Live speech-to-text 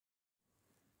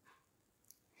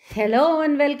Hello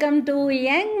and welcome to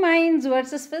Young Minds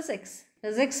versus Physics.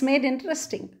 Physics made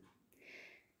interesting.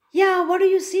 Yeah, what do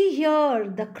you see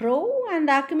here? The crow and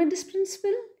Archimedes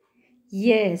principle?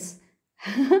 Yes,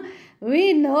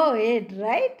 we know it,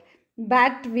 right?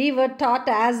 But we were taught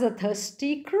as a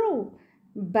thirsty crow.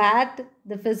 But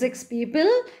the physics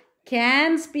people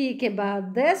can speak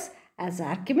about this as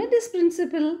Archimedes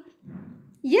principle.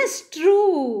 Yes,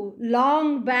 true.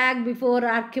 Long back before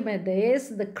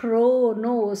Archimedes, the crow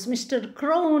knows, Mr.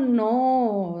 Crow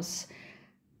knows.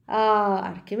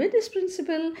 Archimedes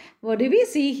principle. What do we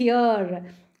see here?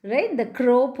 Right? The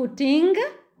crow putting,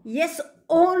 yes,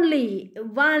 only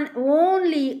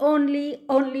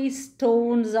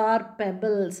stones or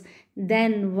pebbles.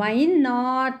 Then why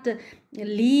not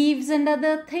leaves and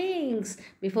other things?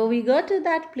 Before we go to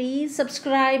that, please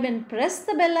subscribe and press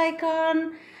the bell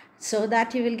icon so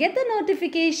that you will get the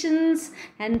notifications,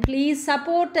 and please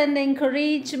support and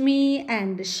encourage me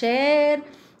and share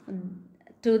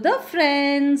to the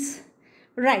friends.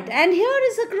 Right, and here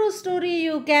is a crow story.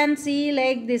 You can see,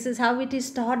 like, this is how it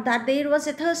is taught, that there was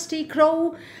a thirsty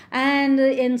crow and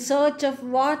in search of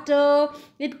water.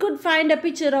 It could find a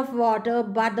pitcher of water,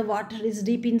 but the water is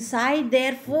deep inside.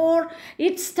 Therefore,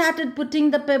 it started putting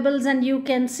the pebbles, and you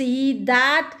can see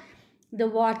that the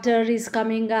water is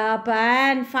coming up,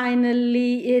 and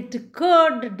finally it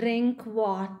could drink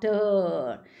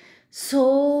water.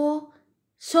 So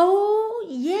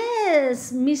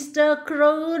yes, Mr.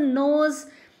 Crow knows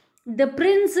the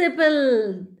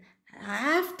principle.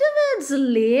 Afterwards,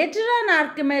 later on,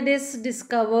 Archimedes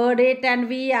discovered it, and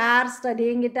we are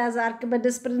studying it as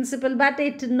Archimedes principle, but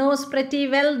it knows pretty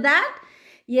well that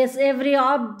yes, every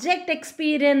object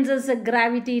experiences a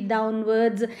gravity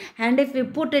downwards, and if we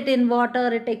put it in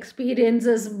water, it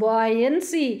experiences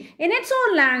buoyancy. In its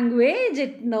own language,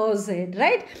 it knows it,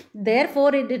 right?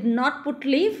 Therefore, it did not put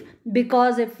leaf,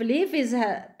 because if leaf is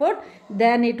put,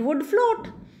 then it would float.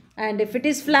 And if it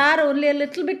is flower, only a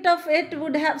little bit of it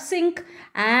would have sink.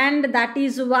 And that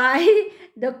is why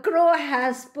the crow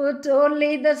has put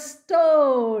only the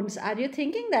stones. Are you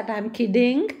thinking that I'm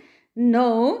kidding?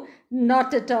 No,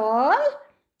 not at all.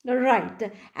 Right.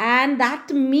 And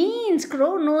that means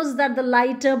crow knows that the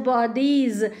lighter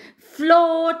bodies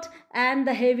float and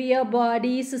the heavier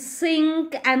bodies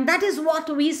sink. And that is what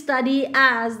we study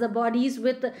as the bodies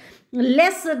with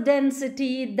lesser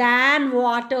density than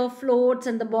water floats,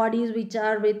 and the bodies which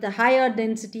are with higher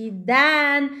density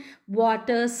than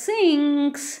water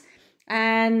sinks.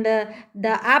 And the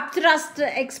upthrust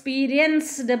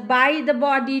experienced by the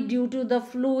body due to the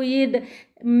fluid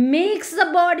makes the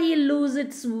body lose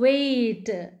its weight.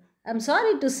 I'm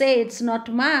sorry to say, it's not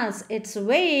mass, it's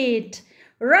weight.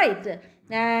 Right.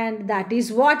 And that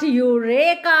is what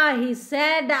Eureka, he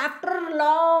said, after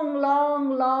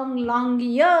long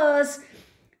years.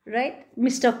 Right.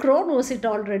 Mr. Crow knows it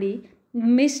already.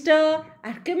 Mr.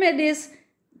 Archimedes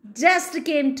just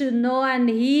came to know, and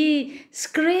he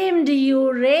screamed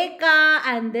Eureka,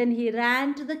 and then he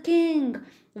ran to the king.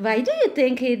 Why do you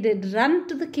think he did run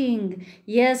to the king?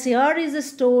 Yes, here is a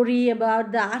story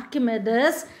about the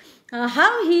Archimedes,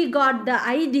 how he got the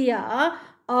idea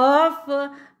of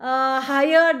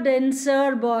higher,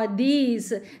 denser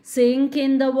bodies sink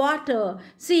in the water.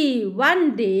 See,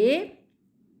 one day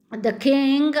the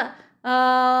king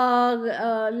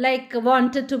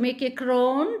wanted to make a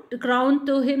crown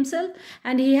to himself,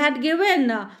 and he had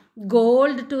given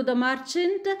gold to the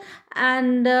merchant,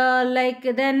 and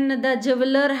then the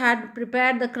jeweler had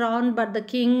prepared the crown, but the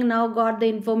king now got the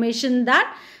information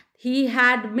that he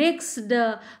had mixed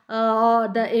the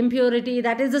impurity,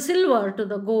 that is the silver, to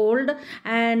the gold,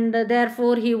 and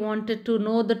therefore he wanted to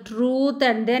know the truth.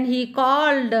 And then he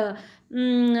called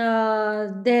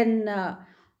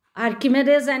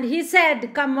Archimedes, and he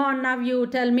said, come on, now you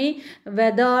tell me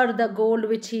whether the gold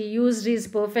which he used is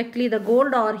perfectly the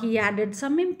gold, or he added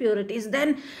some impurities.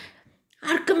 Then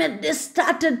Archimedes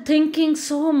started thinking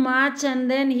so much, and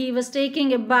then he was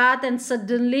taking a bath, and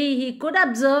suddenly he could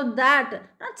observe that,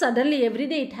 not suddenly, every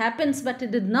day it happens, but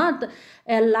it did not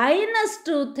align us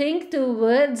to think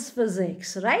towards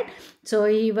physics, right? So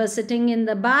he was sitting in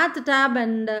the bathtub,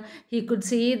 and he could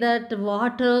see that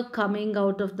water coming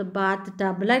out of the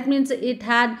bathtub. That means it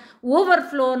had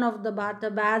overflown of the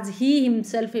bathtub as he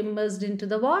himself immersed into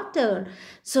the water.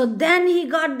 So then he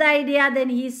got the idea. Then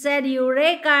he said,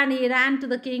 Eureka, and he ran to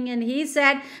the king, and he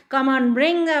said, come on,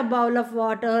 bring a bowl of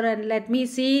water and let me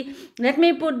see, let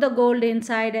me put the gold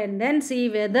inside and then see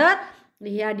whether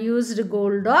he had used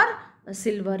gold or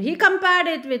silver. He compared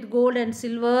it with gold and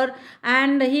silver,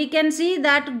 and he can see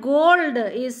that gold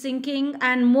is sinking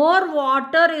and more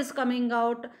water is coming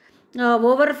out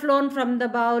overflown from the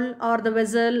bowl or the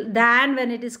vessel than when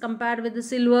it is compared with the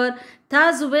silver.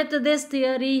 Thus, with this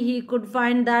theory, he could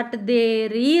find that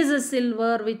there is a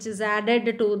silver which is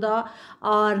added to the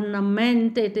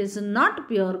ornament. It is not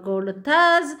pure gold.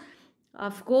 Thus,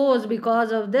 of course,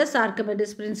 because of this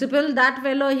Archimedes principle, that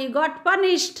fellow he got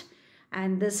punished.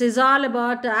 And this is all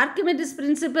about Archimedes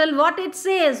principle. What it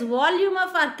says, volume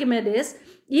of Archimedes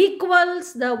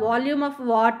equals the volume of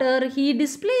water he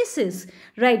displaces.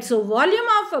 Right, so volume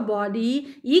of a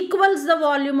body equals the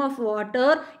volume of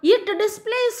water it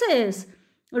displaces.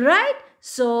 Right,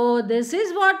 so this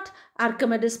is what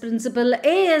Archimedes principle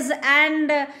is, and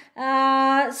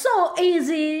so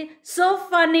easy, so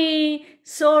funny,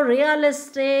 so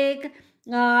realistic.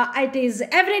 It is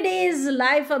everyday's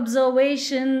life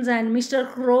observations, and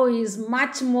Mr. Crow is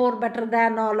much more better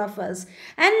than all of us.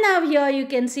 And now here you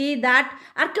can see that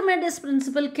Archimedes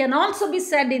principle can also be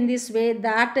said in this way,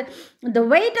 that the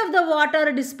weight of the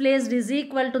water displaced is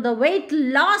equal to the weight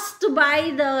lost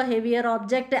by the heavier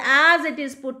object as it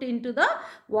is put into the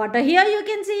water. Here you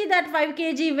can see that 5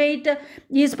 kg weight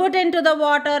is put into the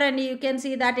water, and you can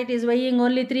see that it is weighing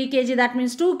only 3 kg. That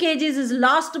means 2 kgs is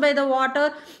lost by the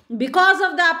water because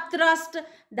of the upthrust.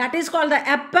 That is called the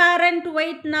apparent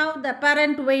weight. Now the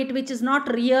apparent weight, which is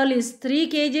not real, is 3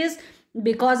 kgs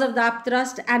because of the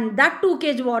upthrust, and that 2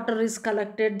 kg water is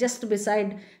collected just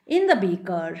beside in the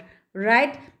beaker.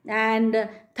 Right, and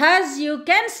thus you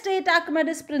can state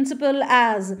Archimedes principle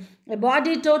as a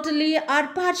body totally or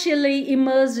partially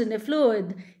immersed in a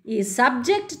fluid is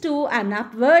subject to an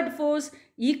upward force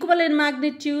equal in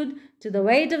magnitude to the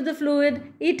weight of the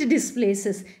fluid it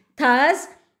displaces. Thus,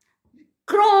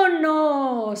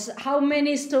 Kronos, how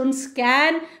many stones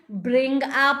can bring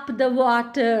up the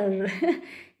water?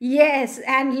 Yes,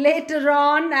 and later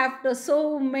on, after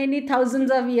so many thousands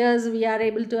of years, we are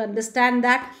able to understand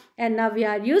that, and now we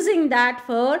are using that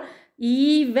for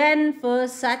even for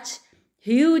such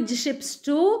huge ships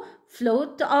to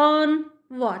float on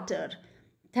water.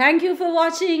 Thank you for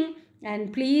watching,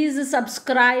 and please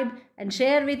subscribe and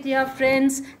share with your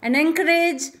friends and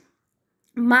encourage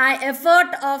my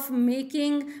effort of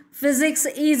making physics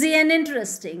easy and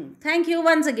interesting. Thank you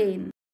once again.